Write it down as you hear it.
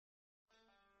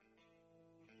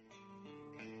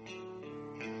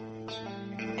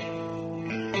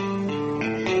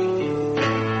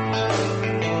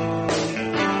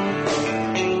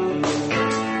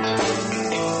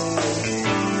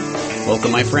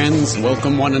Welcome, my friends.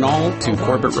 Welcome, one and all, to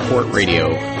Corbett Report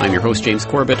Radio. I'm your host, James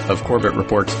Corbett of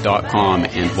CorbettReport.com,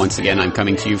 and once again, I'm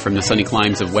coming to you from the sunny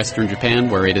climes of Western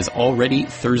Japan, where it is already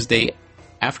Thursday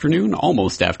afternoon,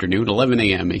 almost afternoon, 11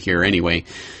 a.m. here anyway.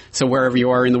 So wherever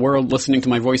you are in the world listening to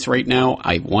my voice right now,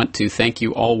 I want to thank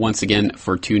you all once again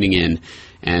for tuning in,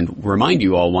 and remind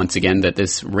you all once again that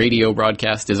this radio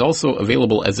broadcast is also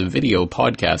available as a video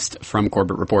podcast from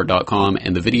CorbettReport.com,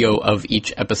 and the video of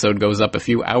each episode goes up a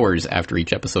few hours after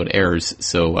each episode airs,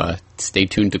 so stay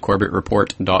tuned to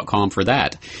CorbettReport.com for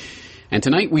that. And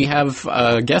tonight we have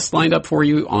a guest lined up for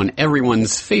you on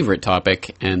everyone's favorite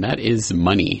topic, and that is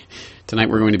money. Tonight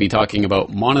we're going to be talking about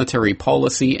monetary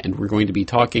policy, and we're going to be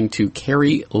talking to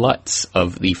Kerry Lutz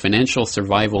of the Financial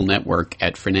Survival Network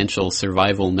at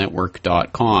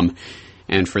financialsurvivalnetwork.com.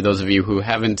 And for those of you who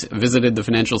haven't visited the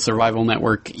Financial Survival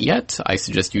Network yet, I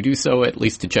suggest you do so, at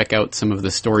least to check out some of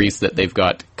the stories that they've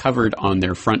got covered on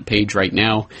their front page right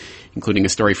now, including a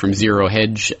story from Zero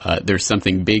Hedge, There's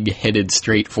Something Big Headed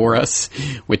Straight for Us,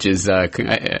 which is a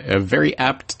very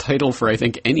apt title for, I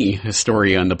think, any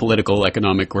story on the political,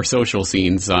 economic, or social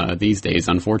scenes these days,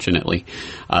 unfortunately.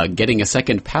 Getting a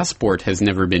second passport has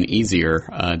never been easier.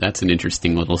 That's an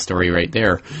interesting little story right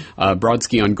there.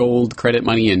 Brodsky on gold, credit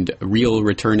money, and real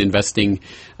return investing.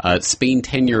 Spain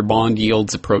 10-year bond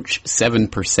yields approach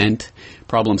 7%.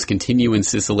 Problems continue in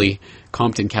Sicily.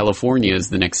 Compton, California is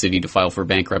the next city to file for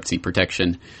bankruptcy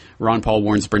protection. Ron Paul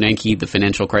warns Bernanke the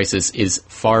financial crisis is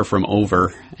far from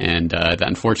over, and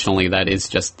unfortunately that is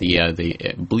just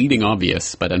the bleeding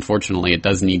obvious, but unfortunately it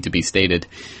does need to be stated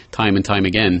time and time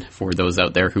again for those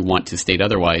out there who want to state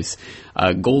otherwise.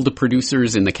 Gold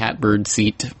producers in the catbird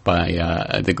seat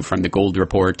from the Gold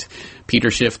Report. Peter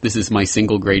Schiff, this is my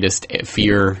single greatest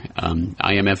fear.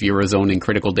 IMF Eurozone in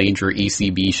critical danger.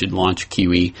 ECB should launch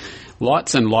QE.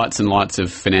 Lots and lots and lots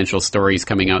of financial stories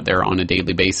coming out there on a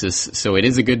daily basis. So it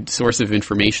is a good source of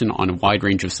information on a wide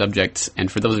range of subjects.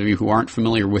 And for those of you who aren't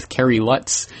familiar with Kerry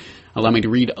Lutz, allow me to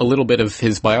read a little bit of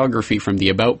his biography from the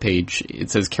About page. It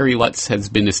says, Kerry Lutz has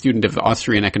been a student of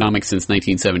Austrian economics since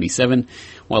 1977.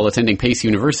 While attending Pace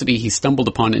University, he stumbled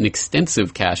upon an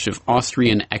extensive cache of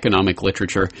Austrian economic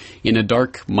literature in a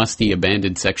dark, musty,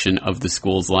 abandoned section of the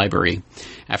school's library.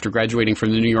 After graduating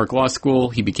from the New York Law School,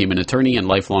 he became an attorney and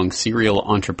lifelong serial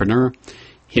entrepreneur.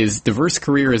 His diverse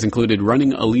career has included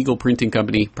running a legal printing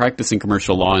company, practicing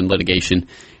commercial law and litigation,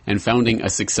 and founding a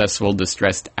successful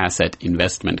distressed asset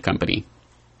investment company.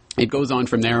 It goes on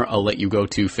from there. I'll let you go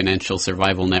to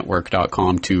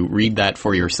financialsurvivalnetwork.com to read that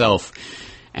for yourself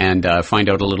and find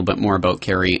out a little bit more about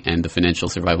Kerry and the Financial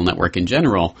Survival Network in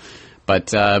general.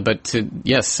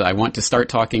 Yes, I want to start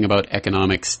talking about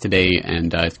economics today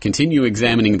and continue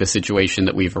examining the situation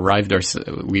that we've arrived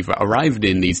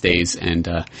in these days, and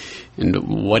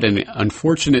what an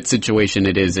unfortunate situation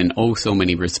it is in oh so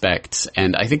many respects.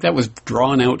 And I think that was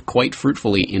drawn out quite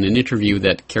fruitfully in an interview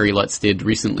that Kerry Lutz did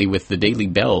recently with the Daily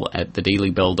Bell at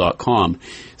thedailybell.com.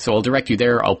 So I'll direct you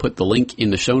there. I'll put the link in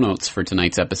the show notes for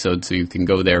tonight's episode, so you can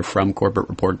go there from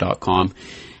CorbettReport.com.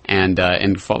 And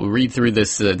read through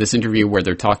this interview where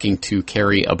they're talking to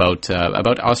Kerry about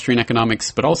Austrian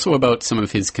economics, but also about some of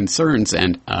his concerns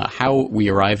and how we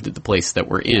arrived at the place that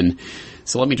we're in.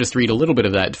 So let me just read a little bit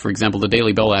of that. For example, the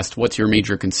Daily Bell asked, "What's your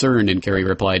major concern?" And Kerry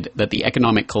replied that the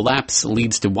economic collapse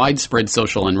leads to widespread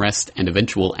social unrest and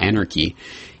eventual anarchy.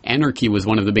 Anarchy was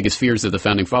one of the biggest fears of the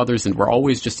Founding Fathers, and we're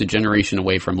always just a generation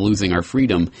away from losing our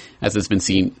freedom, as has been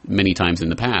seen many times in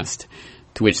the past.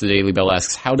 To which the Daily Bell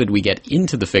asks, how did we get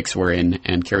into the fix we're in?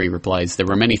 And Kerry replies, there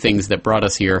were many things that brought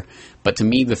us here, but to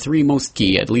me the three most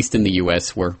key, at least in the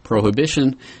U.S., were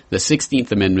Prohibition, the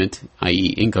 16th Amendment,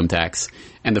 i.e. income tax,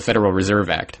 and the Federal Reserve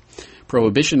Act.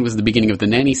 Prohibition was the beginning of the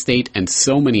nanny state and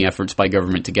so many efforts by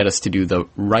government to get us to do the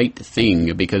right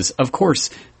thing because, of course,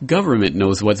 government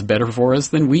knows what's better for us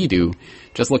than we do.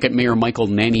 Just look at Mayor Michael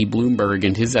Nanny Bloomberg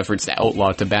and his efforts to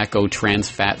outlaw tobacco, trans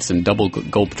fats, and double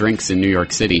gulp drinks in New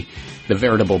York City, the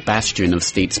veritable bastion of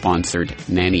state-sponsored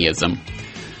nannyism.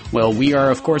 Well, we are,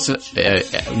 of course,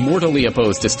 mortally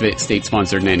opposed to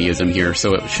state-sponsored nannyism here,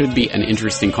 so it should be an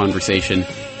interesting conversation.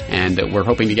 And we're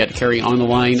hoping to get Kerry on the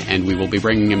line, and we will be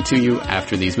bringing him to you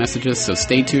after these messages, so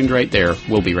stay tuned right there.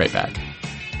 We'll be right back.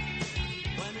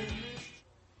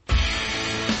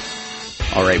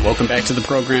 All right, welcome back to the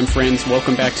program, friends.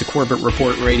 Welcome back to Corbett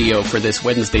Report Radio for this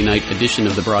Wednesday night edition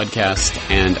of the broadcast.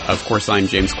 And, of course, I'm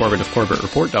James Corbett of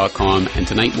CorbettReport.com, and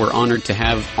tonight we're honored to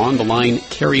have on the line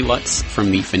Kerry Lutz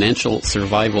from the Financial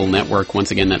Survival Network.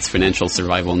 Once again, that's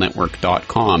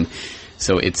financialsurvivalnetwork.com.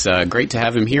 So it's great to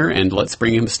have him here, and let's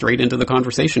bring him straight into the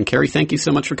conversation. Kerry, thank you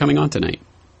so much for coming on tonight.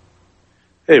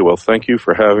 Hey, well, thank you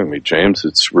for having me, James.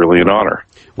 It's really an honor.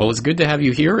 Well, it's good to have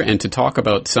you here and to talk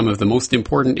about some of the most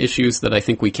important issues that I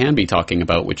think we can be talking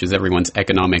about, which is everyone's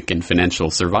economic and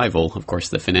financial survival. Of course,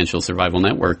 the Financial Survival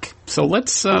Network. So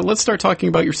let's start talking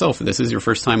about yourself. If this is your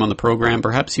first time on the program,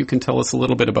 perhaps you can tell us a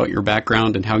little bit about your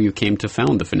background and how you came to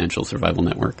found the Financial Survival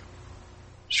Network.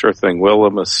 Sure thing. Well,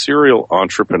 I'm a serial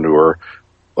entrepreneur,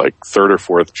 like third or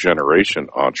fourth generation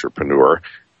entrepreneur.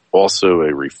 Also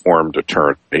a reformed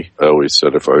attorney. I always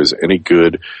said if I was any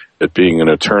good at being an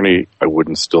attorney, I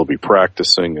wouldn't still be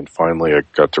practicing. And finally, I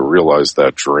got to realize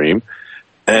that dream.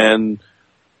 And,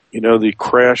 the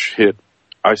crash hit.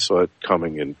 I saw it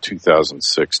coming in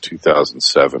 2006,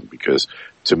 2007, because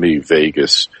to me,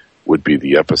 Vegas would be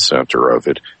the epicenter of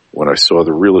it. When I saw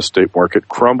the real estate market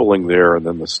crumbling there and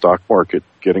then the stock market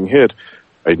getting hit,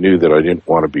 I knew that I didn't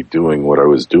want to be doing what I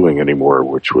was doing anymore,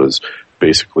 which was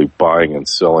basically buying and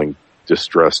selling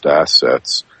distressed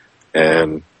assets.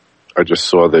 And I just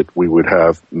saw that we would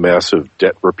have massive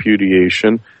debt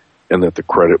repudiation and that the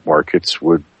credit markets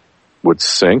would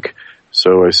sink.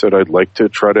 So I said I'd like to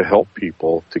try to help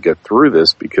people to get through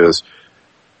this, because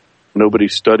nobody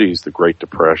studies the Great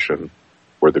Depression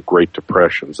or the Great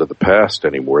Depressions of the past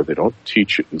anymore. They don't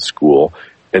teach it in school,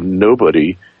 and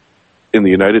nobody in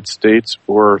the United States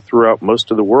or throughout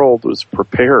most of the world was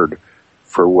prepared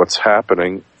for what's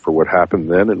happening, for what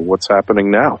happened then and what's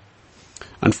happening now.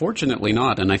 Unfortunately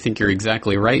not, and I think you're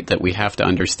exactly right that we have to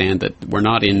understand that we're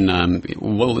not in,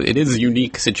 it is a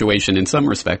unique situation in some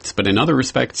respects, but in other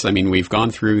respects, we've gone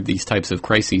through these types of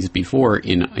crises before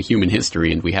in human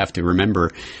history, and we have to remember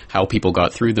how people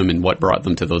got through them and what brought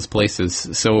them to those places.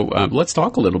 So let's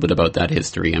talk a little bit about that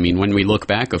history. When we look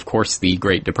back, of course, the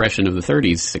Great Depression of the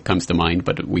 30s it comes to mind,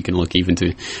 but we can look even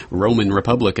to Roman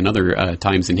Republic and other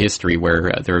times in history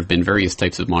where there have been various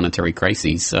types of monetary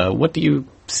crises. What do you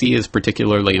see as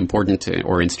particularly important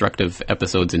or instructive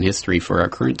episodes in history for our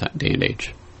current day and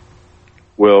age?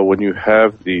 Well, when you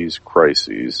have these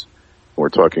crises, we're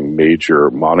talking major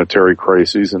monetary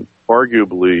crises and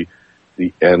arguably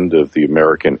the end of the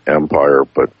American empire,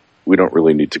 but we don't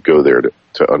really need to go there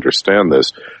to understand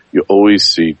this. You always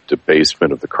see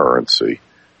debasement of the currency.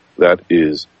 That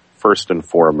is first and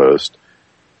foremost.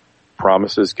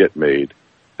 Promises get made.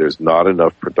 There's not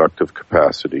enough productive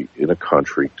capacity in a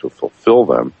country to fulfill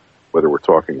them, whether we're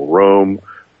talking Rome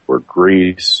or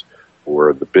Greece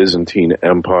or the Byzantine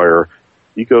Empire.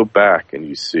 You go back and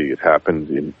you see it happened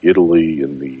in Italy,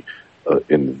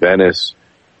 in Venice,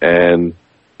 and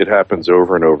it happens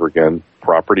over and over again.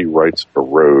 Property rights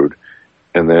erode,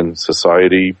 and then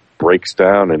society breaks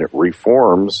down and it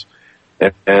reforms,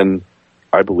 and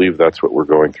I believe that's what we're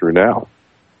going through now.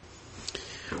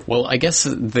 Well, I guess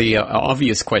the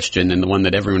obvious question and the one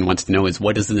that everyone wants to know is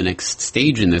what is the next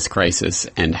stage in this crisis,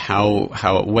 and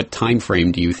what time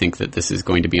frame do you think that this is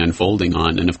going to be unfolding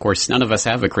on? And of course, none of us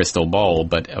have a crystal ball,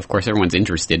 but of course everyone's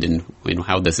interested in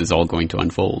how this is all going to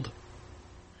unfold.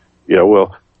 Yeah,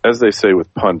 well, as they say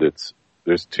with pundits,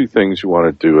 there's two things you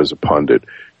want to do as a pundit.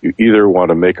 You either want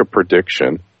to make a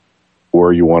prediction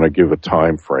or you want to give a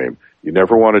time frame. You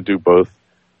never want to do both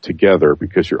together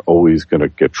because you're always going to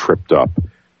get tripped up.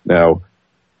 Now,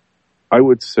 I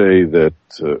would say that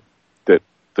that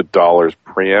the dollar's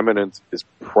preeminence is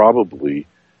probably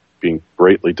being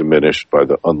greatly diminished by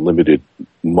the unlimited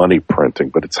money printing,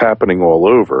 but it's happening all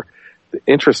over. The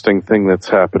interesting thing that's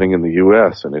happening in the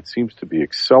U.S., and it seems to be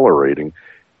accelerating,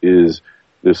 is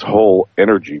this whole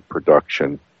energy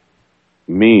production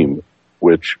meme,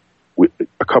 which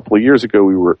a couple of years ago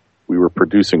we were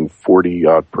producing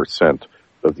 40-odd%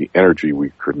 of the energy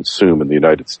we consume in the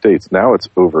United States. Now it's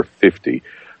over 50.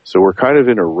 So we're kind of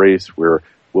in a race where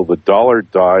will the dollar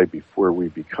die before we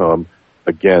become,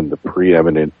 again, the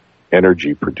preeminent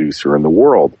energy producer in the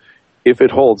world? If it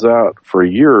holds out for a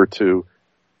year or two,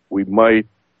 we might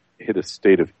hit a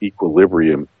state of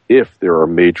equilibrium if there are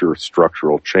major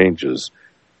structural changes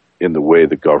in the way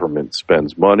the government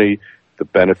spends money, the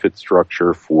benefit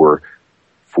structure for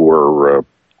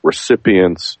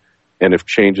recipients, and if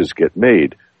changes get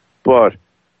made. But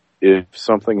if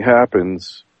something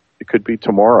happens, it could be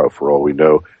tomorrow for all we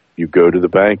know. You go to the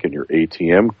bank and your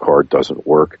ATM card doesn't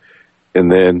work.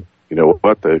 And then, you know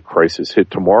what, the crisis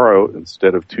hit tomorrow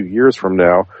instead of 2 years from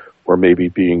now, or maybe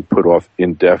being put off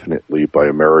indefinitely by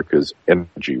America's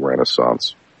energy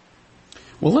renaissance.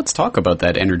 Well, let's talk about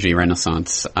that energy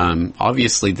renaissance.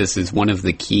 Obviously, this is one of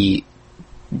the key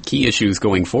key issues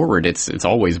going forward. It's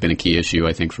always been a key issue,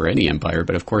 I think, for any empire.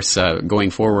 But of course, going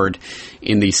forward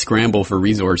in the scramble for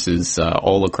resources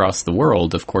all across the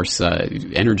world, of course,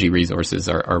 energy resources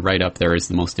are right up there as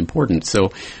the most important.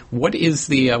 So, what is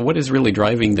really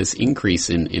driving this increase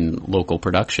in local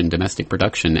production, domestic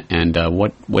production, and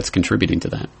what's contributing to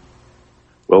that?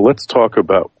 Well, let's talk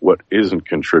about what isn't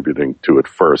contributing to it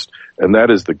first, and that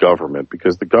is the government,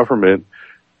 because the government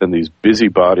and these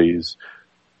busybodies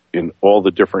in all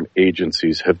the different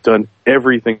agencies have done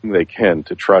everything they can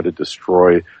to try to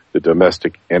destroy the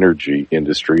domestic energy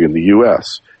industry in the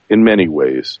U.S. in many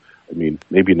ways. I mean,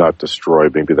 maybe not destroy,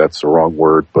 maybe that's the wrong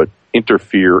word, but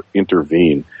interfere,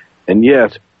 intervene. And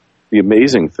yet, the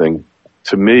amazing thing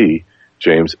to me,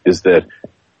 James, is that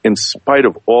in spite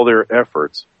of all their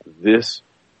efforts, this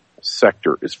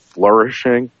sector is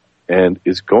flourishing and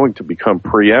is going to become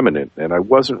preeminent. And I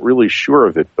wasn't really sure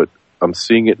of it, but I'm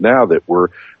seeing it now that we're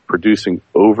producing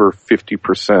over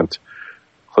 50%,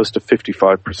 close to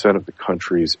 55% of the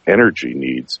country's energy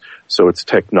needs. So it's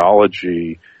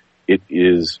technology. It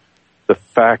is the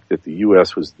fact that the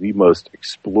U.S. was the most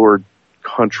explored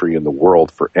country in the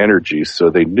world for energy. So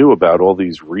they knew about all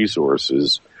these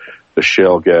resources, the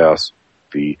shale gas,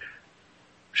 the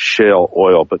shale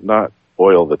oil, but not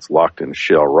oil that's locked in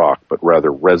shale rock, but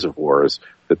rather reservoirs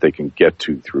that they can get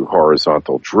to through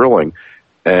horizontal drilling.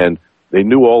 And they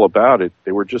knew all about it.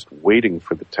 They were just waiting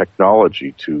for the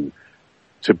technology to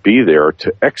be there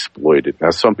to exploit it.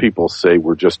 Now, some people say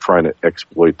we're just trying to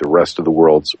exploit the rest of the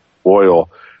world's oil,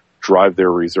 drive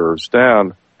their reserves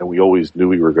down, and we always knew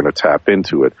we were going to tap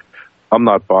into it. I'm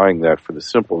not buying that for the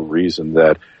simple reason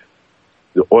that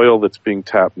the oil that's being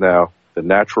tapped now, the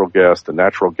natural gas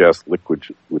liquid,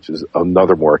 which is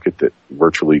another market that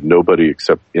virtually nobody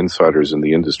except insiders in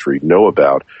the industry know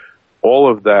about, all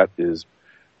of that is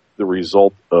the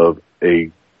result of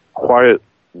a quiet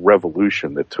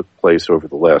revolution that took place over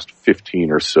the last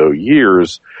 15 or so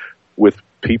years with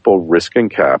people risking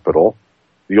capital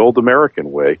the old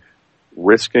American way,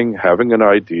 risking having an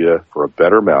idea for a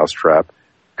better mousetrap,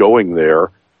 going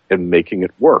there and making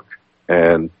it work.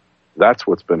 And that's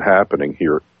what's been happening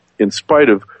here, in spite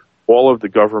of all of the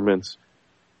government's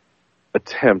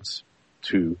attempts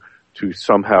to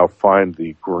somehow find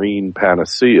the green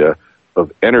panacea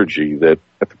of energy that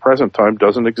at the present time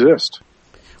doesn't exist.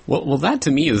 Well, that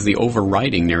to me is the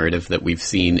overriding narrative that we've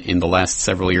seen in the last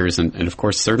several years, and of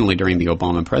course certainly during the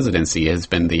Obama presidency has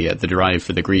been the drive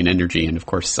for the green energy, and of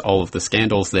course all of the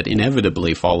scandals that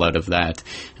inevitably fall out of that.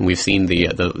 And we've seen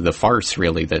the farce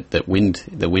really that the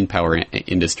wind power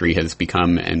industry has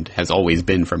become and has always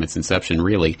been from its inception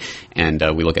really. And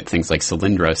we look at things like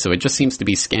Solyndra, so it just seems to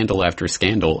be scandal after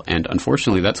scandal, and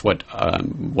unfortunately that's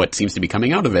what seems to be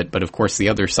coming out of it. But of course the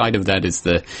other side of that is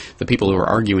the people who are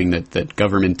arguing that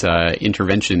government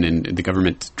intervention and the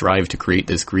government drive to create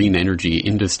this green energy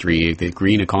industry, the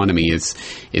green economy is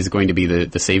going to be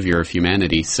the savior of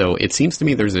humanity. So it seems to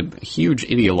me there's a huge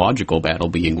ideological battle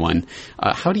being won.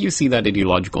 How do you see that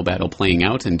ideological battle playing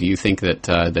out, and do you think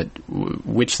that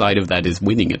which side of that is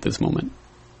winning at this moment?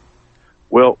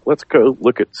 Well, let's go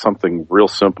look at something real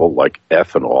simple like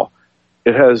ethanol.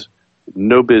 It has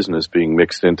no business being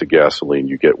mixed into gasoline.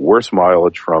 You get worse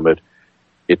mileage from it.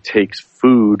 It takes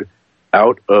food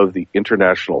out of the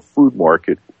international food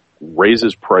market,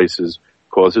 raises prices,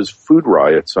 causes food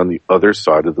riots on the other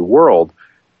side of the world,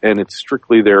 and it's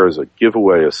strictly there as a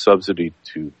giveaway, a subsidy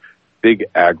to big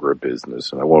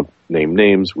agribusiness. And I won't name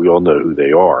names, we all know who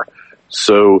they are.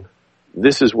 So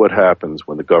this is what happens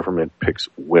when the government picks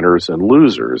winners and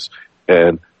losers.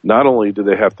 And not only do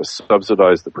they have to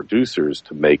subsidize the producers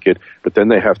to make it, but then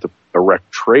they have to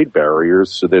erect trade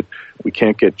barriers so that we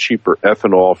can't get cheaper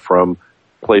ethanol from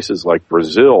places like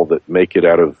Brazil that make it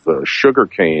out of sugar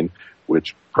cane,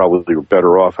 which probably are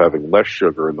better off having less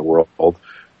sugar in the world,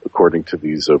 according to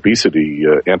these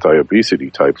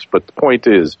anti-obesity types. But the point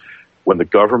is, when the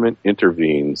government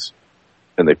intervenes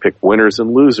and they pick winners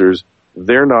and losers,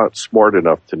 they're not smart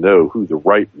enough to know who the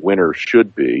right winner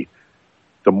should be.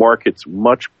 The market's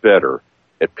much better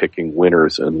at picking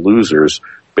winners and losers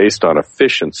based on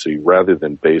efficiency rather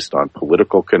than based on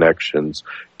political connections,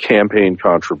 campaign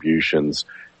contributions,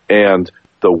 and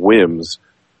the whims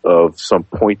of some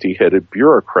pointy-headed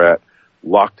bureaucrat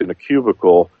locked in a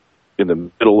cubicle in the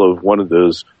middle of one of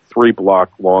those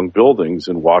 3-block-long buildings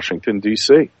in Washington,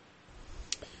 D.C.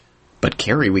 But,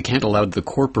 Kerry, we can't allow the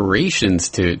corporations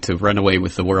to run away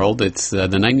with the world. It's the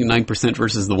 99%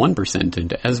 versus the 1%.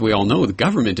 And as we all know, the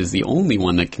government is the only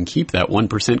one that can keep that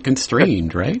 1%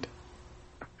 constrained, right?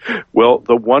 Well,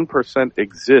 the 1%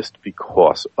 exist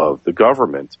because of the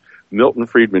government. Milton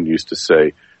Friedman used to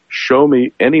say, Show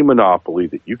me any monopoly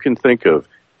that you can think of,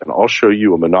 and I'll show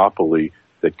you a monopoly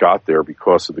that got there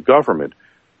because of the government.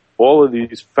 All of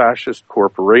these fascist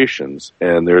corporations,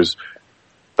 and there's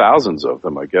thousands of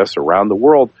them, I guess, around the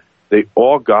world, they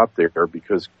all got there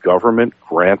because government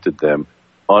granted them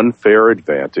unfair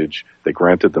advantage. They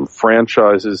granted them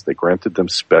franchises. They granted them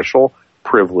special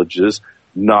privileges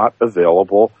not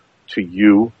available to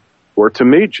you or to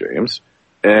me, James.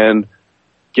 And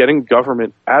getting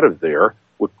government out of there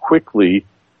would quickly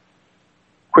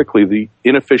the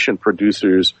inefficient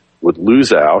producers would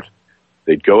lose out.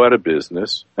 They'd go out of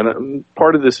business. And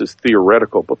part of this is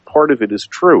theoretical, but part of it is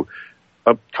true.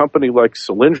 A company like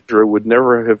Solyndra would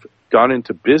never have gone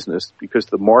into business because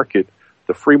the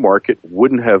free market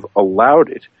wouldn't have allowed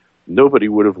it. Nobody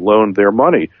would have loaned their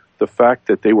money. The fact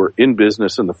that they were in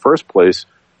business in the first place,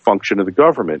 function of the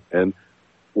government. And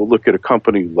we'll look at a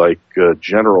company like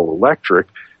General Electric.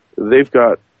 They've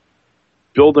got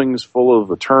buildings full of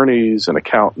attorneys and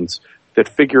accountants that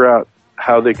figure out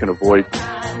how they can avoid.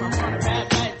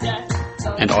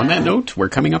 And on that note, we're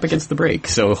coming up against the break,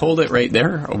 so hold it right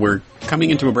there. We're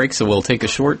coming into a break, so we'll take a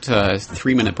short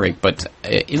 3-minute break. But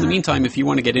in the meantime, if you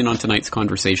want to get in on tonight's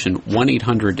conversation,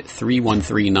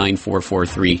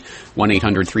 1-800-313-9443,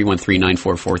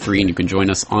 1-800-313-9443, and you can join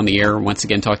us on the air, once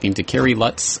again talking to Kerry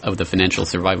Lutz of the Financial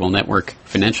Survival Network,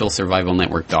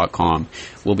 financialsurvivalnetwork.com.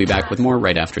 We'll be back with more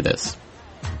right after this.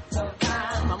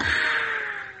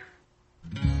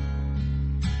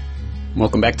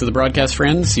 Welcome back to the broadcast,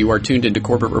 friends. You are tuned into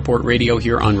Corbett Report Radio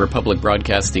here on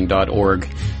republicbroadcasting.org.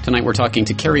 Tonight we're talking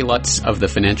to Kerry Lutz of the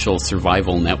Financial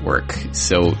Survival Network.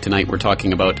 So tonight we're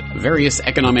talking about various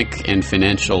economic and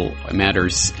financial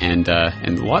matters and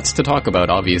lots to talk about,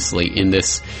 obviously, in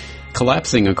this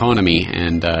collapsing economy.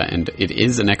 And it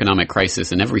is an economic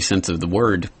crisis in every sense of the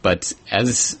word. But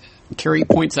as Kerry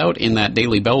points out in that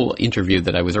Daily Bell interview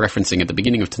that I was referencing at the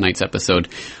beginning of tonight's episode,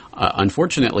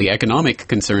 unfortunately, economic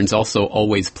concerns also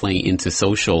always play into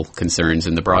social concerns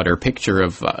and the broader picture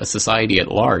of society at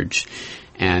large.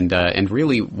 And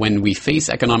really, when we face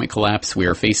economic collapse, we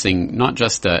are facing not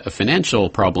just a financial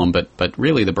problem, but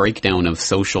really the breakdown of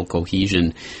social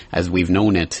cohesion as we've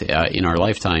known it in our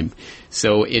lifetime.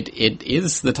 So it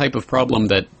is the type of problem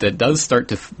that does start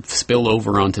to spill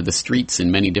over onto the streets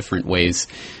in many different ways.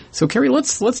 So, Kerry,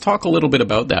 let's talk a little bit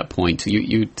about that point.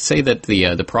 You say that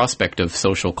the prospect of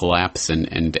social collapse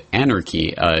and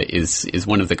anarchy is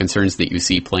one of the concerns that you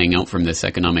see playing out from this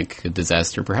economic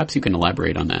disaster. Perhaps you can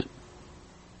elaborate on that.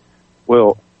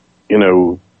 Well,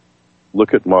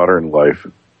 look at modern life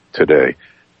today.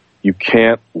 You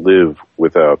can't live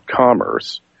without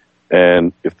commerce.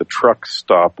 And if the trucks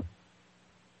stop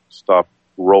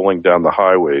rolling down the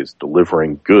highways,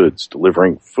 delivering goods,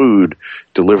 delivering food,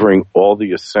 delivering all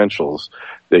the essentials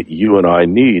that you and I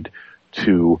need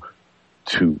to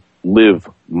live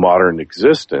modern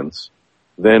existence,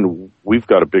 then we've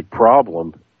got a big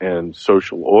problem. And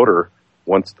social order,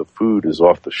 once the food is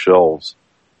off the shelves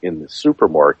in the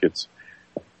supermarkets,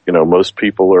 most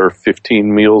people are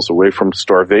 15 meals away from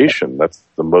starvation. That's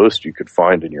the most you could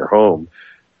find in your home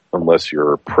unless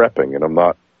you're prepping. And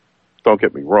don't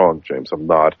get me wrong, James, I'm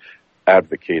not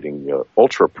advocating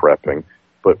ultra prepping,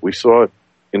 but we saw it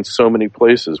in so many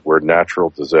places where natural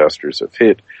disasters have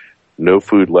hit, no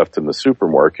food left in the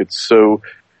supermarkets. So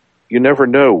you never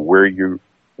know where you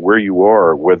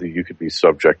are, whether you could be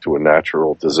subject to a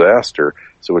natural disaster.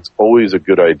 So it's always a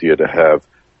good idea to have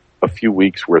a few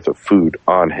weeks worth of food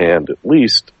on hand, at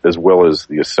least, as well as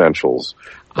the essentials.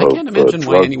 I can't imagine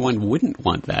why anyone wouldn't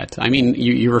want that. I mean,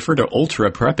 you refer to ultra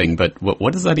prepping, but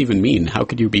what does that even mean? How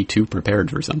could you be too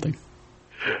prepared for something?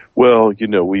 Well,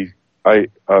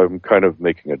 I'm kind of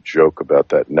making a joke about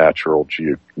that National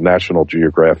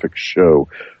Geographic show,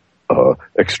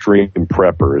 Extreme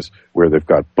Preppers, where they've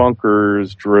got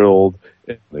bunkers drilled,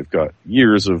 and they've got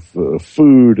years of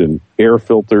food and air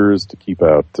filters to keep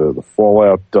out the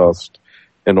fallout dust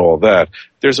and all that.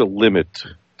 There's a limit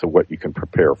to what you can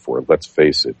prepare for. Let's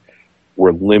face it.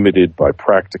 We're limited by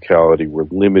practicality. We're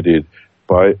limited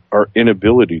by our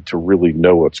inability to really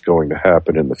know what's going to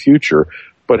happen in the future.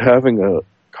 But having a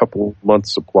couple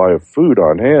months supply of food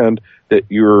on hand that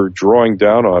you're drawing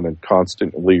down on and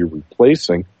constantly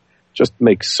replacing just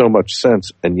makes so much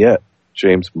sense. And yet,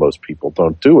 James, most people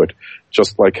don't do it.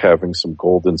 Just like having some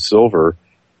gold and silver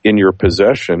in your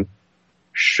possession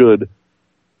should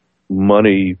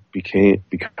money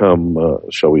become,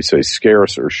 shall we say,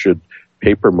 scarce, or should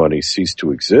paper money cease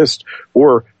to exist?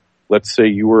 Or let's say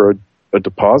you were a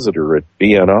depositor at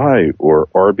BNI or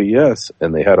RBS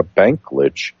and they had a bank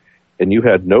glitch and you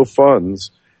had no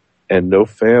funds and no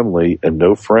family and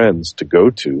no friends to go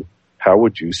to. How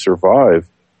would you survive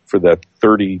for that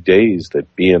 30 days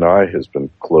that BNI has been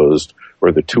closed,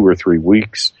 or the 2 or 3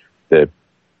 weeks that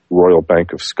Royal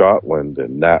Bank of Scotland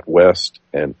and NatWest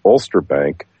and Ulster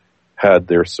Bank had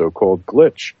their so-called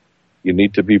glitch. You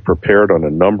need to be prepared on a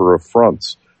number of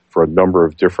fronts for a number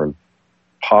of different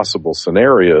possible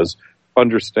scenarios,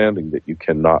 understanding that you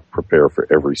cannot prepare for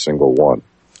every single one.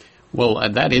 Well,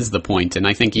 that is the point, and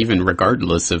I think even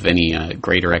regardless of any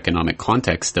greater economic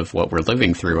context of what we're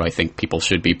living through, I think people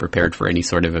should be prepared for any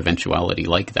sort of eventuality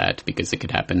like that, because it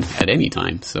could happen at any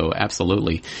time. So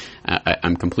absolutely,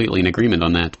 I'm completely in agreement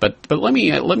on that. But let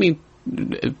me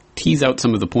tease out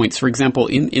some of the points. For example,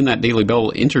 in that Daily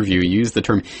Bell interview, you used the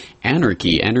term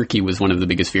anarchy. Anarchy was one of the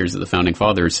biggest fears of the Founding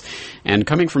Fathers. And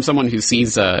coming from someone who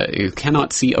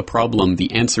cannot see a problem,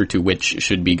 the answer to which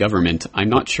should be government, I'm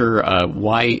not sure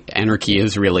why anarchy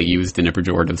is really used in a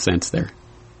pejorative sense there.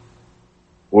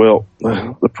 Well,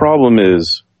 the problem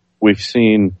is we've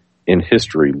seen in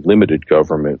history limited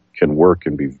government can work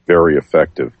and be very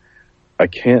effective. I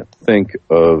can't think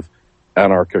of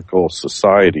anarchical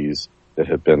societies that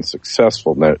have been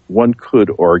successful. Now, one could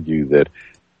argue that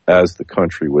as the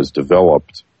country was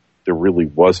developed, there really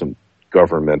wasn't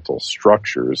governmental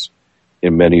structures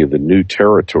in many of the new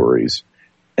territories,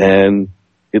 and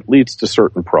it leads to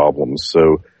certain problems.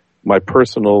 So my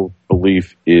personal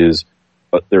belief is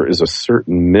there is a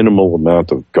certain minimal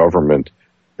amount of government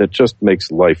that just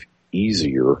makes life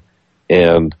easier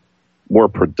and more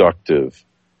productive,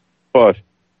 but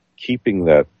keeping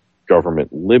that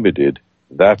government limited,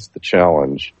 that's the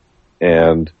challenge.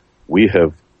 And we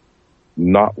have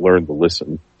not learned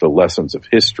the lessons of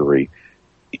history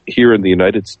here in the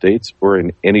United States or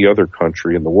in any other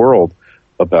country in the world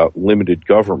about limited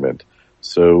government.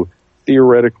 So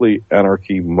theoretically,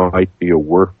 anarchy might be a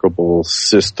workable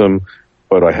system,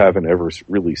 but I haven't ever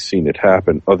really seen it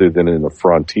happen other than in the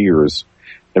frontiers.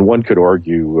 And one could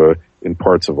argue in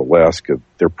parts of Alaska,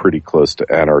 they're pretty close to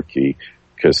anarchy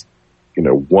because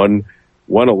one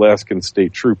Alaskan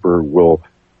state trooper will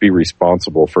be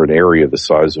responsible for an area the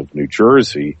size of New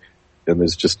Jersey, and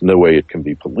there's just no way it can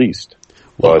be policed.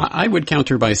 Well, I would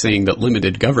counter by saying that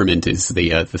limited government is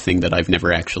the thing that I've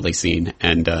never actually seen,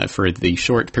 and for the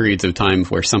short periods of time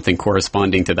where something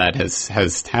corresponding to that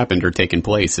has happened or taken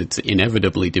place, it's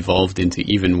inevitably devolved into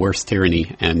even worse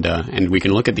tyranny. And we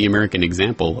can look at the American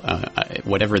example.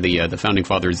 Whatever the Founding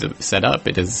Fathers have set up,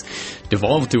 it has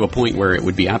devolved to a point where it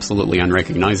would be absolutely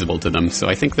unrecognizable to them. So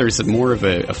I think there's more of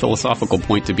a philosophical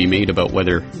point to be made about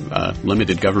whether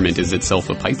limited government is itself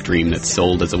a pipe dream that's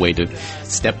sold as a way to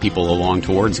step people along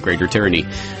towards greater tyranny.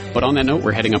 But on that note,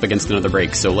 we're heading up against another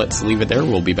break, so let's leave it there.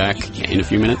 We'll be back in a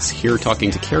few minutes here talking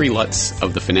to Kerry Lutz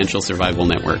of the Financial Survival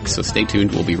Network. So stay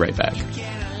tuned, we'll be right back.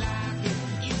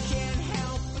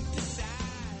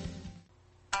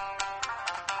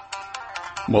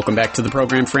 Welcome back to the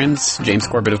program, friends. James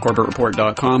Corbett of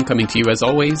CorbettReport.com coming to you as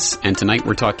always. And tonight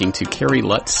we're talking to Kerry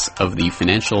Lutz of the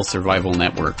Financial Survival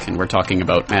Network. And we're talking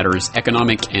about matters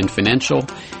economic and financial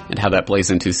and how that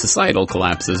plays into societal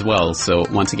collapse as well. So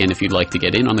once again, if you'd like to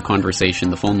get in on the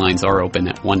conversation, the phone lines are open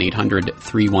at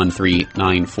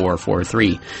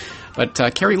 1-800-313-9443. But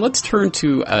Kerry, let's turn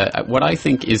to what I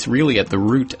think is really at the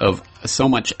root of so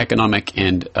much economic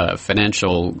and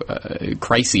financial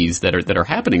crises that are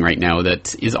happening right now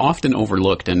that is often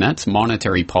overlooked, and that's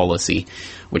monetary policy,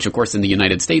 which of course in the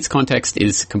United States context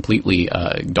is completely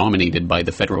dominated by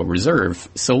the Federal Reserve.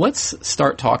 So let's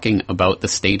start talking about the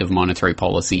state of monetary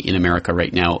policy in America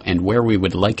right now and where we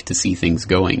would like to see things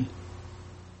going.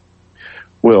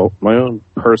 Well, my own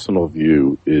personal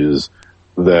view is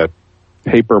that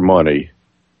paper money,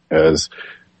 as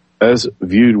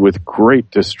viewed with great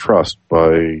distrust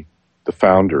by the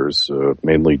founders,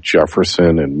 mainly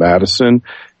Jefferson and Madison,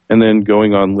 and then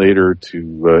going on later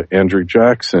to Andrew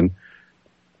Jackson,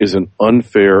 is an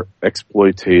unfair,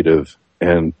 exploitative,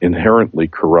 and inherently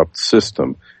corrupt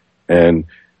system. And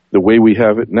the way we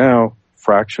have it now,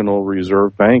 fractional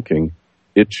reserve banking,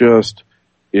 it just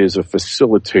is a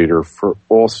facilitator for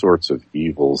all sorts of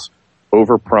evils,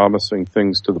 overpromising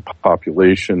things to the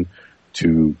population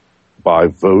to buy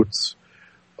votes,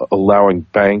 allowing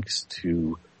banks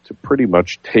to pretty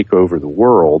much take over the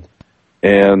world,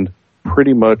 and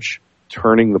pretty much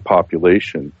turning the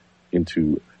population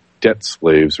into debt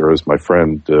slaves, or as my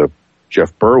friend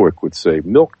Jeff Berwick would say,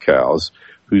 milk cows,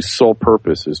 whose sole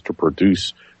purpose is to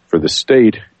produce for the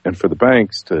state and for the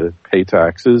banks to pay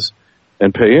taxes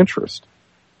and pay interest.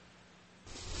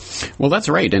 Well, that's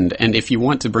right. And if you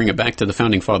want to bring it back to the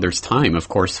Founding Fathers' time, of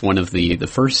course, one of the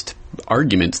first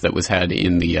arguments that was had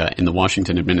in the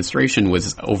Washington administration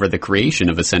was over the creation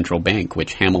of a central bank,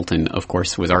 which Hamilton, of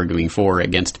course, was arguing for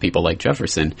against people like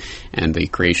Jefferson, and the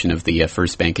creation of the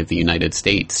first bank of the United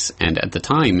States. And at the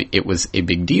time, it was a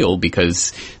big deal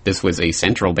because this was a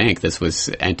central bank. This was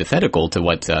antithetical to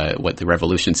what the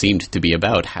Revolution seemed to be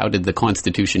about. How did the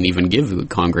Constitution even give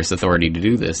Congress authority to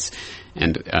do this?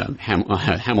 And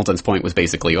Hamilton's point was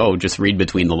basically, just read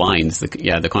between the lines.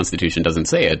 The Constitution doesn't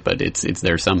say it, but it's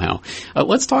there somehow.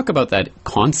 Let's talk about that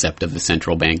concept of the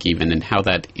central bank even, and how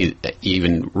that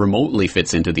even remotely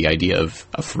fits into the idea of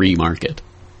a free market.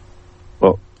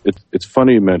 Well, it's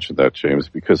funny you mentioned that, James,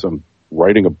 because I'm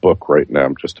writing a book right now.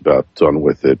 I'm just about done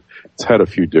with it. It's had a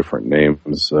few different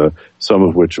names, some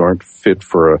of which aren't fit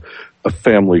for a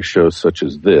family show such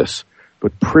as this.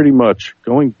 But pretty much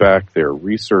going back there,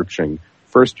 researching,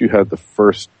 first you had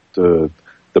the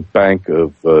Bank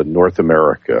of North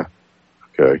America.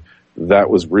 Okay.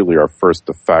 That was really our first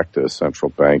de facto central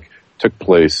bank. Took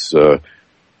place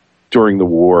during the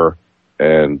war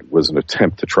and was an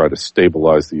attempt to try to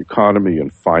stabilize the economy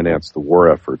and finance the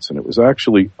war efforts. And it was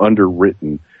actually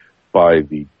underwritten by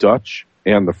the Dutch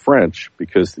and the French,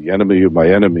 because the enemy of my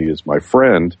enemy is my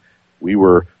friend. We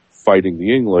were fighting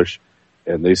the English,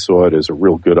 and they saw it as a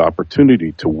real good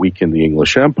opportunity to weaken the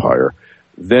English Empire.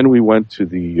 Then we went to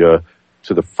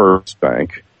the first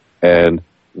bank, and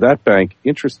that bank,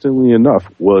 interestingly enough,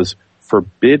 was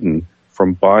forbidden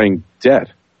from buying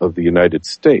debt of the United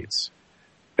States.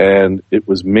 And it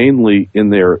was mainly in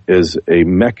there as a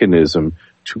mechanism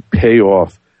to pay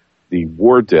off the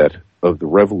war debt of the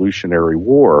Revolutionary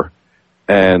War.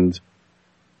 And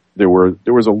there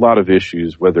was a lot of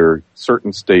issues, whether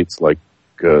certain states like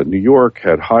New York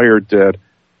had higher debt,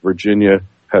 Virginia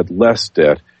had less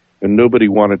debt, and nobody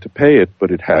wanted to pay it,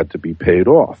 but it had to be paid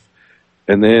off.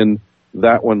 And then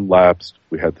that one lapsed.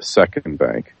 We had the second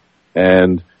bank.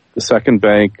 And the second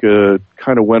bank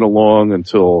kind of went along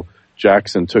until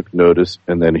Jackson took notice,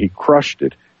 and then he crushed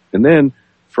it. And then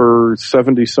for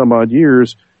 70 some odd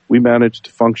years, we managed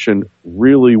to function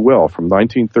really well from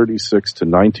 1936 to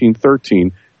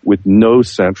 1913 with no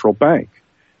central bank.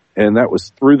 And that was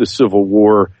through the Civil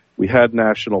War. We had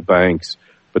national banks,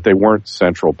 but they weren't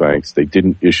central banks. They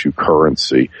didn't issue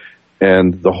currency.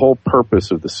 And the whole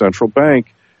purpose of the central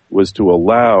bank was to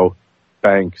allow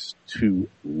banks to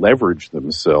leverage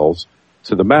themselves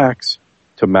to the max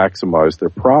to maximize their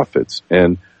profits.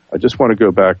 And I just want to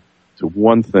go back to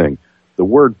one thing. The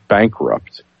word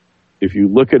bankrupt, if you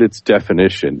look at its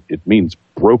definition, it means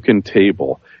broken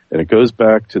table. And it goes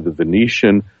back to the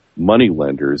Venetian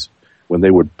moneylenders. When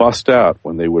they would bust out,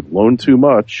 when they would loan too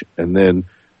much, and then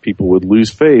people would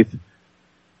lose faith,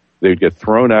 they'd get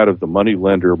thrown out of the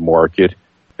moneylender market,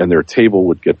 and their table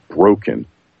would get broken.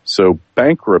 So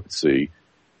bankruptcy,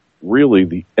 really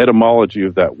the etymology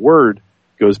of that word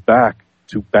goes back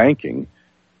to banking.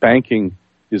 Banking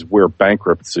is where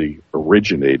bankruptcy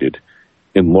originated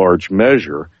in large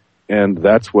measure, and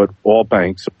that's what all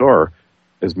banks are.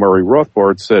 As Murray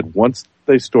Rothbard said, once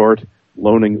they start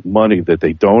loaning money that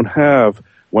they don't have,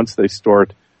 once they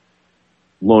start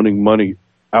loaning money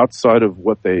outside of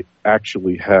what they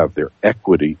actually have, their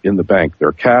equity in the bank,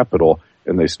 their capital,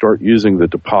 and they start using the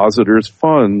depositors'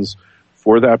 funds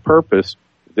for that purpose,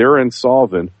 they're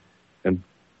insolvent and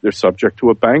they're subject to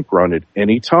a bank run at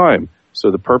any time.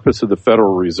 So the purpose of the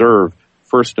Federal Reserve,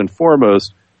 first and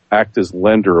foremost, act as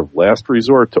lender of last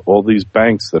resort to all these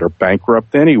banks that are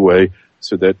bankrupt anyway,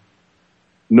 so that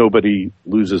nobody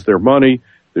loses their money,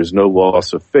 there's no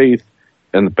loss of faith,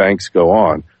 and the banks go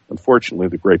on. Unfortunately,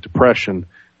 the Great Depression,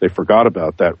 they forgot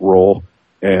about that role,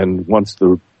 and once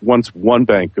one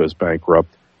bank goes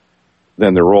bankrupt,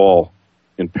 then they're all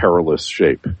in perilous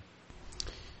shape.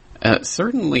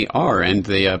 Certainly are, and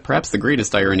perhaps the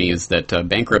greatest irony is that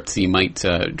bankruptcy might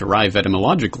derive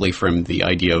etymologically from the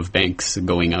idea of banks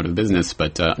going out of business,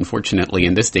 but unfortunately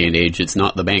in this day and age it's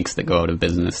not the banks that go out of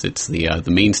business, it's the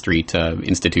Main Street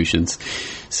institutions.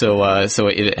 So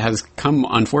it has come,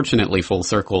 unfortunately, full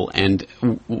circle, and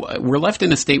we're left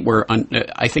in a state where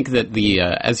I think that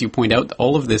as you point out,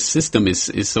 all of this system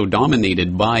is so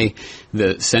dominated by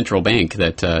the central bank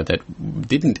that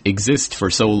didn't exist for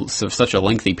such a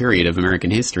lengthy period of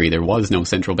American history. There was no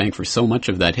central bank for so much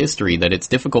of that history that it's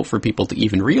difficult for people to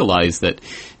even realize that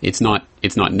it's not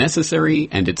it's not necessary,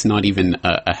 and it's not even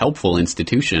a helpful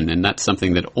institution. And that's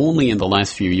something that only in the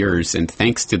last few years, and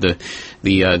thanks to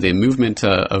the movement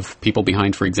of people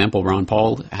behind, for example, Ron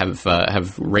Paul,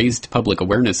 have raised public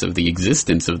awareness of the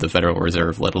existence of the Federal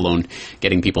Reserve, let alone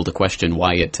getting people to question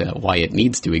why it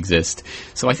needs to exist.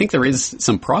 So I think there is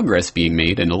some progress being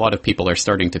made, and a lot of people are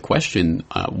starting to question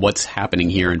what's happening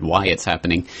here and why it's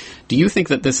happening. Do you think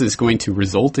that this is going to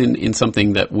result in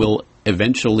something that will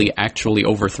eventually actually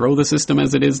overthrow the system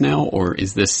as it is now, or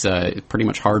is this pretty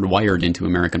much hardwired into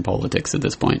American politics at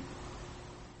this point?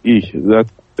 That,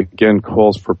 again,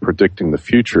 calls for predicting the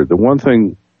future. The one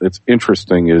thing that's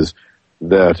interesting is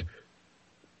that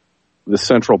the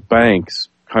central banks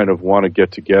kind of want to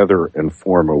get together and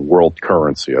form a world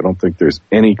currency. I don't think there's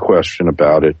any question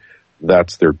about it.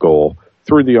 That's their goal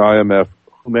through the IMF,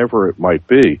 whomever it might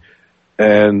be.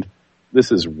 And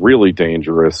this is really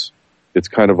dangerous. It's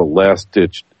kind of a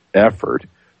last-ditch effort,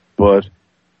 but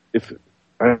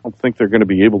I don't think they're going to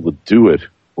be able to do it,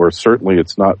 or certainly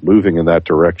it's not moving in that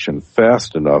direction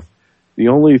fast enough. The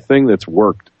only thing that's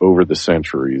worked over the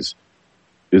centuries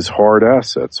is hard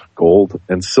assets, gold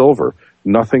and silver.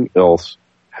 Nothing else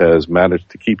has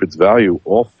managed to keep its value.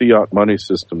 All fiat money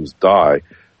systems die,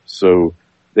 so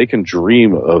they can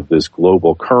dream of this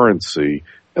global currency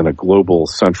and a global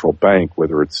central bank,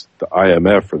 whether it's the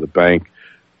IMF or the Bank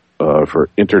for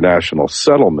International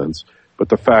Settlements. But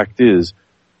the fact is,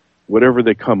 whatever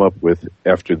they come up with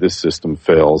after this system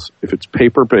fails, if it's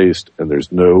paper-based and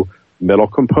there's no metal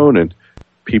component,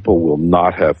 people will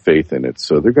not have faith in it.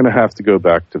 So they're going to have to go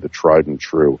back to the tried and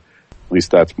true. At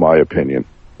least that's my opinion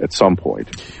at some point.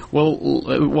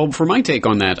 Well, for my take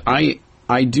on that,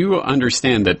 I do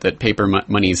understand that paper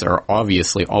monies are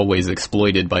obviously always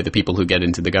exploited by the people who get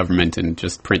into the government and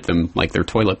just print them like they're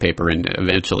toilet paper and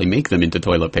eventually make them into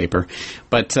toilet paper.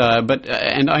 But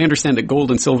I understand that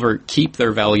gold and silver keep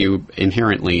their value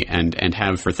inherently and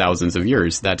have for thousands of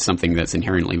years. That's something that's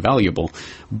inherently valuable.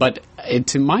 But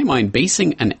to my mind,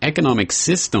 basing an economic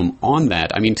system on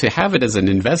that, I mean, to have it as an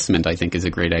investment, I think is a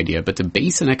great idea. But to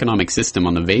base an economic system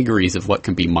on the vagaries of what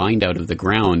can be mined out of the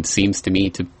ground seems to me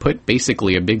to put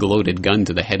basically a big loaded gun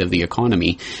to the head of the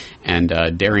economy and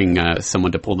daring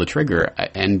someone to pull the trigger.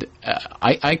 And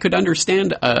I could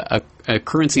understand a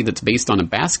currency that's based on a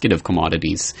basket of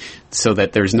commodities so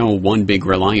that there's no one big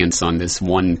reliance on this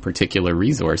one particular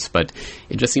resource. But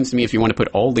it just seems to me if you want to put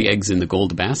all the eggs in the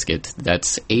gold basket,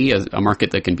 that's a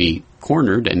market that can be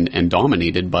cornered and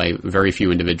dominated by very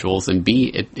few individuals, and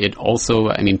B, it also,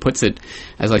 I mean, puts it,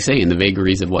 as I say, in the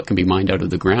vagaries of what can be mined out of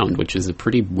the ground, which is a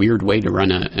pretty weird way to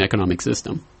run an economic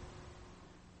system.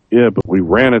 Yeah, but we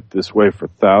ran it this way for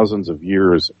thousands of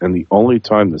years, and the only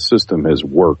time the system has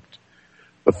worked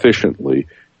efficiently,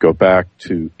 go back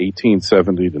to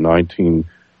 1870 to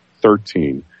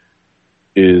 1913,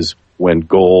 is when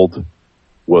gold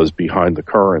was behind the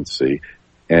currency.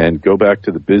 And go back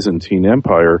to the Byzantine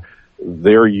Empire,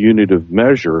 their unit of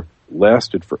measure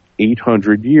lasted for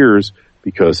 800 years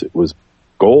because it was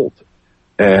gold.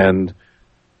 And,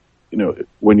 you know,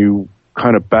 when you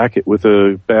kind of back it with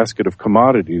a basket of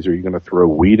commodities, are you going to throw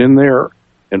wheat in there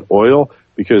and oil?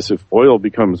 Because if oil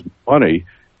becomes money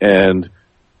and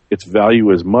its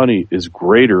value as money is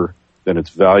greater than its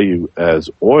value as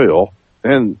oil,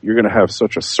 then you're going to have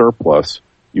such a surplus,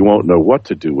 you won't know what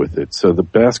to do with it. So the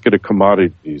basket of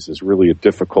commodities is really a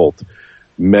difficult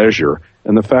measure.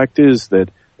 And the fact is that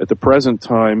at the present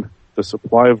time, the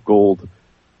supply of gold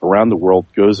around the world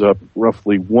goes up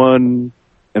roughly 1.5%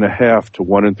 to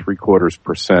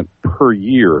 1.75% per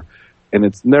year. And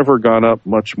it's never gone up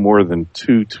much more than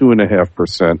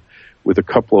 2.5%, with a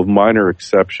couple of minor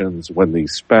exceptions when the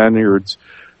Spaniards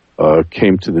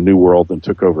came to the New World and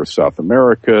took over South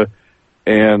America.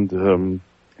 And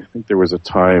I think there was a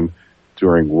time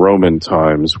during Roman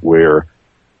times where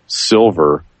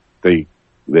silver, they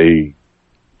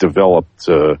developed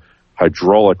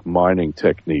hydraulic mining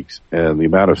techniques, and the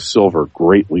amount of silver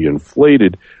greatly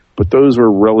inflated, but those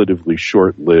were relatively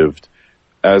short-lived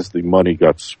as the money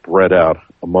got spread out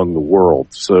among the world.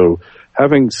 So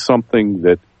having something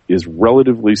that is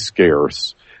relatively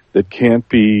scarce, that can't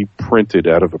be printed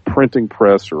out of a printing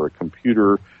press or a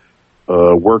computer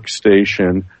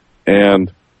workstation,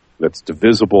 and that's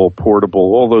divisible,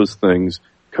 portable, all those things,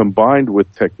 combined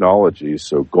with technology.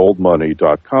 So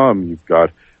goldmoney.com, you've got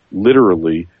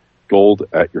literally gold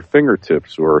at your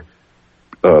fingertips. Or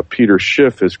Peter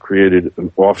Schiff has created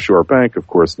an offshore bank, of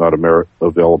course not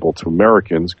available to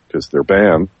Americans because they're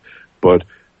banned, but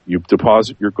you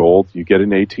deposit your gold, you get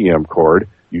an ATM card,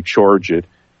 you charge it,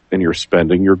 and you're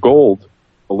spending your gold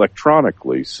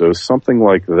electronically. So something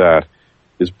like that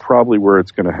is probably where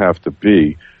it's going to have to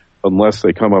be. unless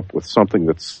they come up with something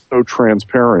that's so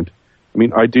transparent. I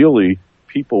mean, ideally,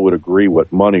 people would agree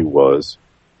what money was,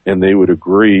 and they would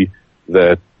agree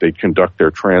that they conduct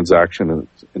their transaction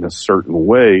in a certain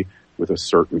way with a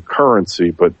certain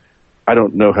currency, but I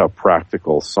don't know how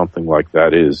practical something like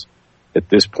that is at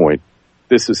this point.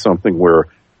 This is something where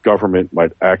government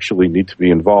might actually need to be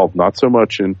involved, not so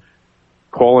much in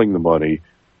calling the money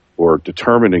or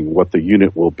determining what the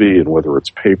unit will be and whether it's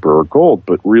paper or gold,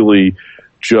 but really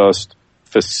just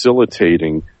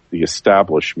facilitating the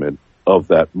establishment of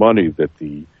that money that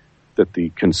the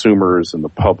consumers and the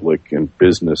public and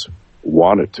business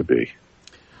want it to be.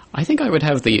 I think I would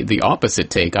have the opposite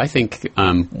take. I think,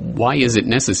 why is it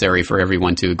necessary for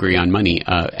everyone to agree on money?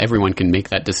 Everyone can make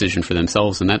that decision for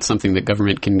themselves, and that's something that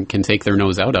government can take their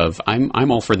nose out of. I'm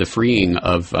all for the freeing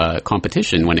of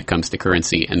competition when it comes to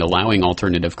currency and allowing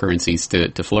alternative currencies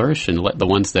to flourish, and let the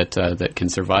ones that can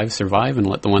survive, and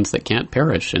let the ones that can't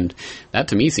perish. And that,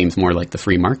 to me, seems more like the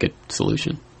free market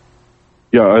solution.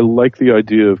 Yeah, I like the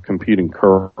idea of competing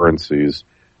currencies,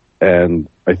 and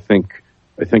I think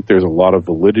there's a lot of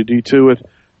validity to it.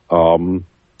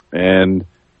 And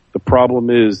the problem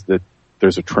is that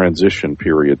there's a transition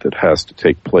period that has to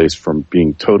take place from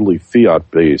being totally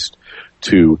fiat-based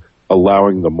to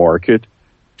allowing the market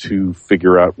to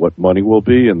figure out what money will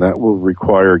be, and that will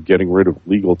require getting rid of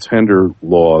legal tender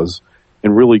laws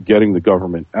and really getting the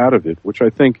government out of it, which I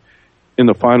think in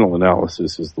the final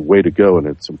analysis is the way to go, and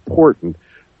it's important.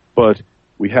 But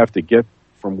we have to get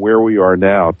from where we are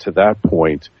now to that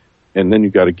point. And then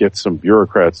you've got to get some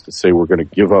bureaucrats to say we're going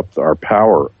to give up our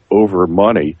power over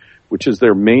money, which is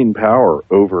their main power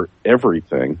over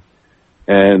everything.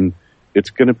 And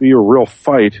it's going to be a real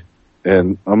fight.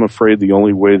 And I'm afraid the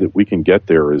only way that we can get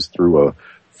there is through a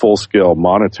full-scale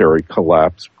monetary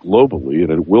collapse globally.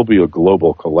 And it will be a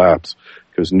global collapse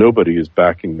because nobody is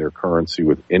backing their currency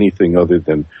with anything other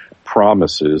than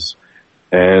promises.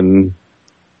 And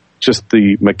just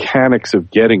the mechanics of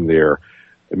getting there.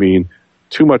 I mean,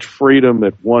 too much freedom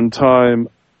at one time,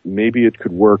 maybe it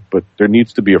could work, but there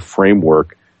needs to be a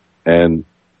framework. And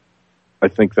I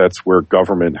think that's where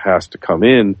government has to come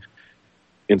in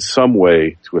some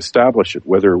way to establish it,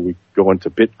 whether we go into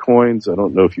Bitcoins. I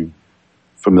don't know if you're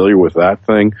familiar with that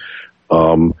thing.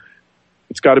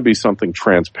 It's got to be something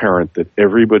transparent that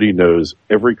everybody knows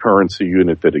every currency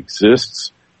unit that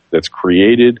exists, that's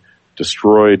created,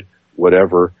 destroyed,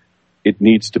 whatever. It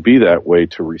needs to be that way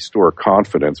to restore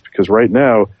confidence, because right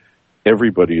now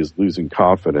everybody is losing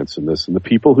confidence in this. And the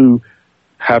people who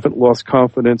haven't lost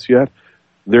confidence yet,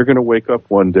 they're going to wake up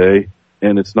one day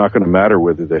and it's not going to matter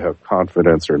whether they have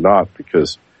confidence or not,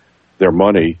 because their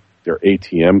money, their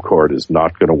ATM card is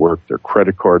not going to work. Their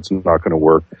credit card's not going to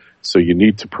work. So you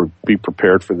need to be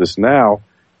prepared for this now.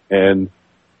 And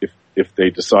if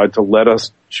they decide to let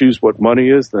us choose what money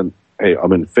is, then, hey,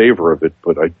 I'm in favor of it,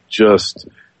 but I just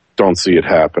don't see it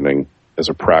happening as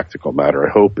a practical matter.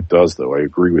 I hope it does, though. I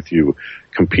agree with you.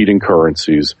 Competing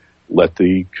currencies, let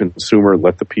the consumer,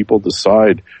 let the people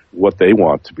decide what they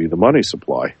want to be the money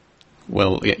supply.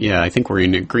 Well, yeah, I think we're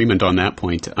in agreement on that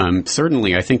point.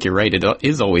 Certainly, I think you're right. It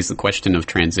is always the question of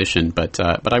transition, but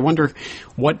I wonder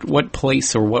what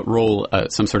place or what role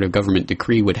some sort of government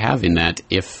decree would have in that.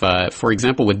 If, for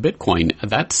example, with Bitcoin,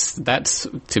 that's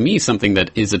to me something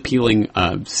that is appealing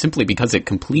simply because it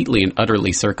completely and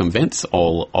utterly circumvents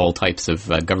all types of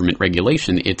government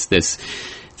regulation. It's this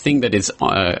thing that is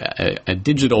a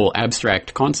digital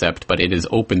abstract concept, but it is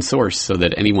open source so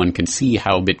that anyone can see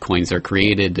how Bitcoins are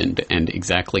created and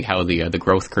exactly how the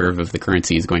growth curve of the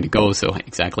currency is going to go. So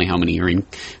exactly how many are in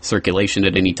circulation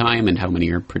at any time and how many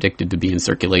are predicted to be in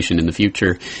circulation in the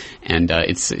future. And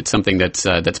it's something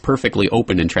that's perfectly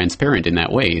open and transparent in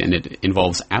that way. And it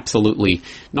involves absolutely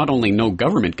not only no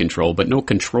government control, but no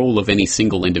control of any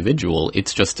single individual.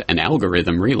 It's just an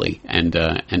algorithm, really. And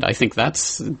I think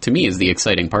that's, to me, is the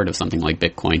exciting part of something like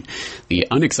Bitcoin. The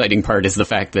unexciting part is the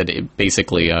fact that it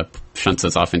basically shunts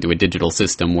us off into a digital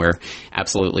system where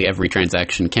absolutely every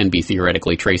transaction can be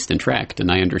theoretically traced and tracked. And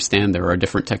I understand there are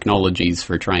different technologies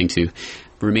for trying to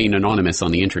remain anonymous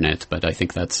on the internet, but I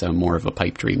think that's more of a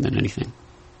pipe dream than anything.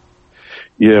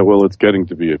 Yeah, well, it's getting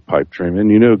to be a pipe dream.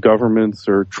 And, governments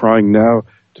are trying now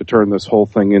to turn this whole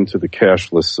thing into the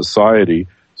cashless society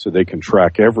so they can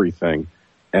track everything.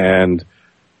 And,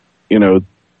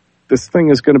 this thing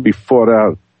is going to be fought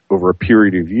out over a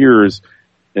period of years,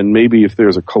 and maybe if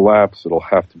there's a collapse, it'll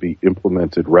have to be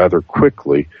implemented rather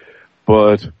quickly.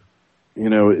 But,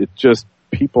 it just,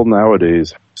 people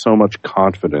nowadays have so much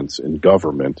confidence in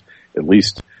government, at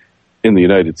least in the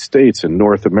United States and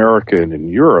North America and in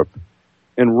Europe.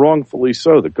 and wrongfully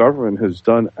so. The government has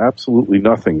done absolutely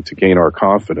nothing to gain our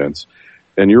confidence.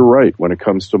 And you're right, when it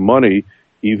comes to money,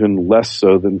 even less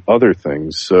so than other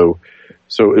things. So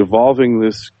evolving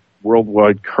this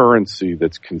worldwide currency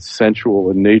that's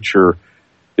consensual in nature,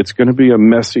 it's going to be a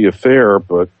messy affair,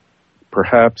 but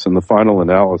perhaps in the final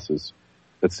analysis,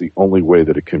 that's the only way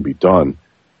that it can be done,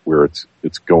 where it's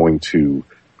going to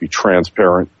be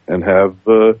transparent and have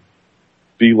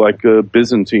be like a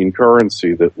Byzantine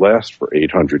currency that lasts for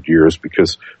 800 years,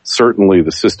 because certainly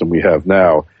the system we have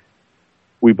now,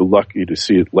 we'd be lucky to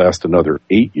see it last another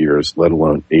 8 years, let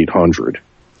alone 800.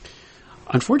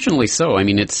 Unfortunately so. I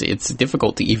mean, it's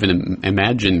difficult to even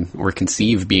imagine or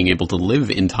conceive being able to live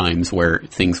in times where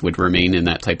things would remain in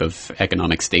that type of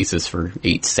economic stasis for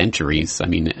 8 centuries. I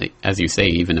mean, as you say,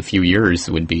 even a few years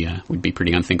would be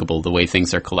pretty unthinkable the way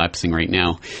things are collapsing right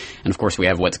now. And of course, we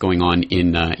have what's going on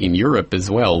in Europe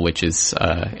as well, which is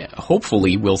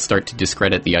hopefully will start to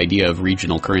discredit the idea of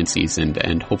regional currencies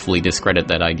and hopefully discredit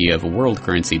that idea of a world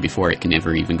currency before it can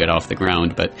ever even get off the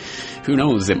ground. But who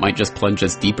knows? It might just plunge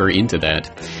us deeper into that.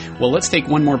 Well, let's take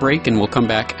one more break and we'll come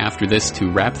back after this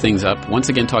to wrap things up. Once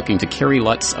again, talking to Kerry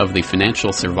Lutz of the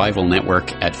Financial Survival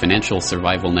Network at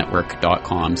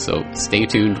financialsurvivalnetwork.com. So stay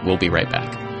tuned. We'll be right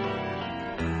back.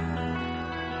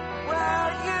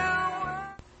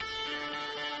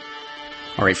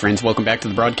 All right, friends, welcome back to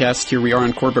the broadcast. Here we are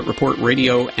on Corbett Report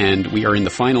Radio, and we are in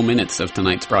the final minutes of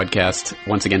tonight's broadcast.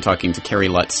 Once again, talking to Kerry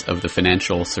Lutz of the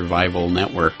Financial Survival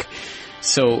Network.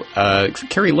 So,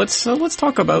 Kerry, let's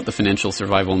talk about the Financial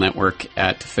Survival Network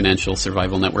at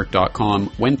financialsurvivalnetwork.com.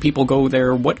 When people go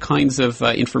there, what kinds of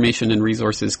information and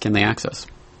resources can they access?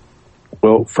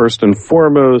 Well, first and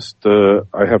foremost,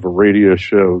 I have a radio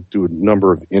show, do a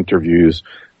number of interviews.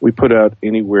 We put out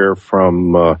anywhere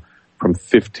from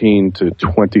 15 to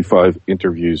 25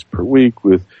 interviews per week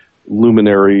with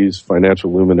luminaries,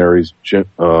 financial luminaries,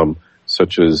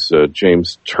 such as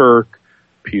James Turk,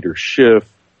 Peter Schiff,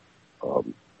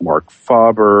 Mark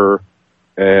Faber,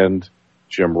 and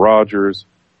Jim Rogers.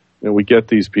 And we get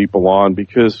these people on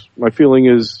because my feeling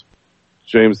is,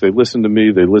 James, they listen to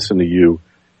me, they listen to you.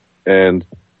 And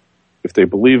if they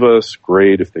believe us,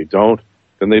 great. If they don't,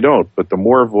 then they don't. But the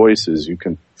more voices you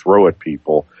can throw at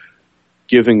people,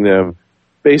 giving them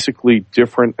basically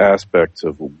different aspects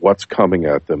of what's coming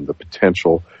at them, the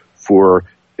potential for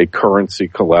a currency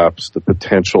collapse, the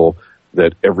potential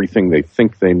that everything they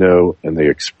think they know and they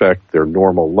expect their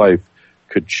normal life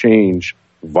could change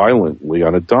violently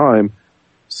on a dime,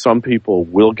 some people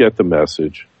will get the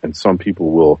message and some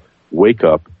people will wake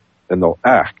up and they'll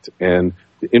act. And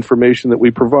the information that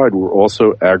we provide, we're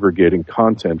also aggregating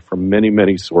content from many,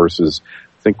 many sources.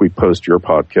 I think we post your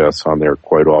podcasts on there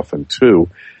quite often too.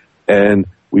 And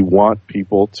we want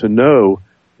people to know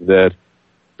that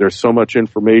there's so much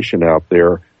information out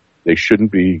there. They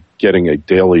shouldn't be getting a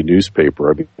daily newspaper.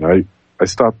 I mean, I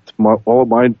stopped all of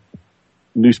my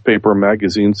newspaper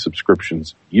magazine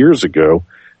subscriptions years ago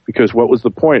because what was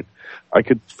the point? I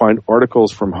could find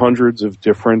articles from hundreds of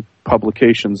different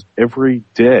publications every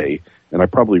day, and I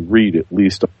probably read at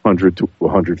least 100 to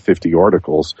 150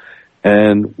 articles.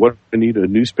 And what I need a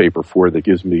newspaper for that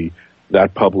gives me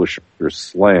that publisher's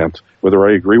slant, whether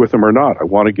I agree with them or not. I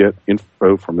want to get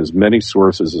info from as many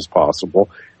sources as possible,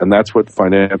 and that's what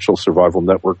Financial Survival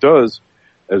Network does.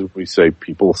 As we say,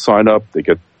 people sign up, they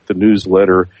get the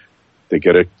newsletter, they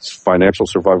get a financial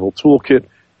survival toolkit,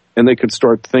 and they can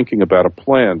start thinking about a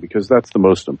plan, because that's the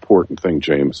most important thing,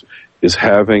 James, is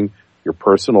having your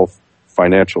personal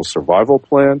financial survival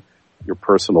plan, your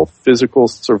personal physical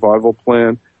survival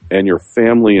plan, and your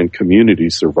family and community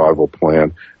survival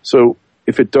plan. So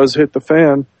if it does hit the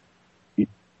fan,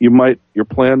 your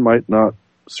plan might not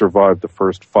survive the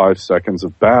first 5 seconds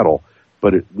of battle,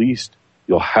 but at least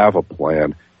you'll have a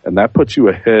plan. And that puts you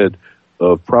ahead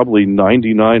of probably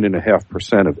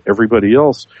 99.5% of everybody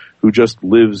else who just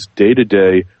lives day to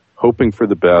day, hoping for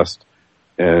the best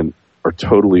and are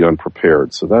totally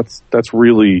unprepared. So that's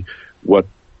really what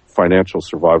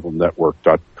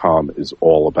financialsurvivalnetwork.com is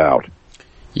all about.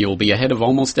 You'll be ahead of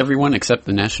almost everyone except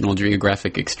the National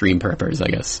Geographic Extreme Preppers, I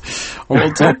guess.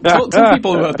 Well, tell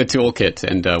people about the toolkit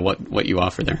and what you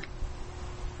offer there.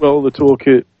 Well, the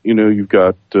toolkit, you've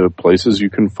got places you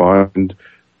can find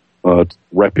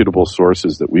reputable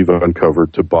sources that we've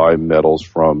uncovered to buy metals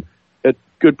from at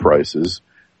good prices.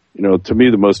 To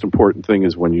me, the most important thing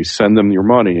is when you send them your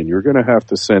money, and you're going to have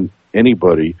to send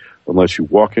anybody, unless you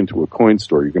walk into a coin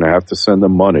store, you're going to have to send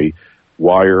them money,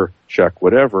 wire, check,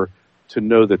 whatever, to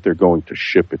know that they're going to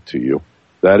ship it to you.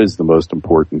 That is the most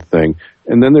important thing.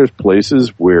 And then there's places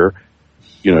where,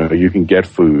 you can get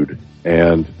food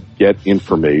and get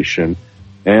information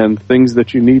and things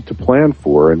that you need to plan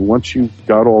for. And once you've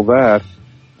got all that,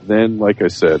 then, like I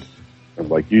said, and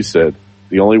like you said,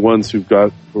 the only ones who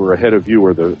are ahead of you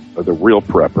are the real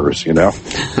preppers, you know?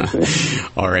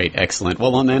 All right, excellent.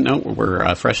 Well, on that note,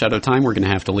 we're fresh out of time. We're going to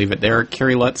have to leave it there.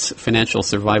 Kerry Lutz,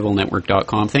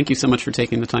 FinancialSurvivalNetwork.com. Thank you so much for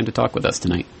taking the time to talk with us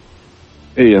tonight.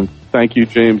 Hey, and thank you,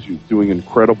 James. You're doing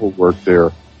incredible work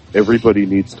there. Everybody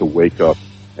needs to wake up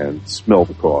and smell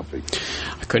the coffee.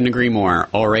 I couldn't agree more.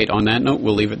 All right, on that note,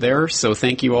 we'll leave it there. So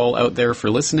thank you all out there for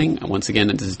listening. Once again,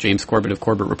 this is James Corbett of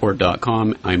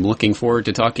CorbettReport.com. I'm looking forward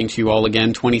to talking to you all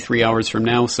again 23 hours from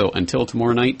now. So until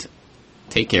tomorrow night,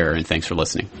 take care, and thanks for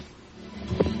listening.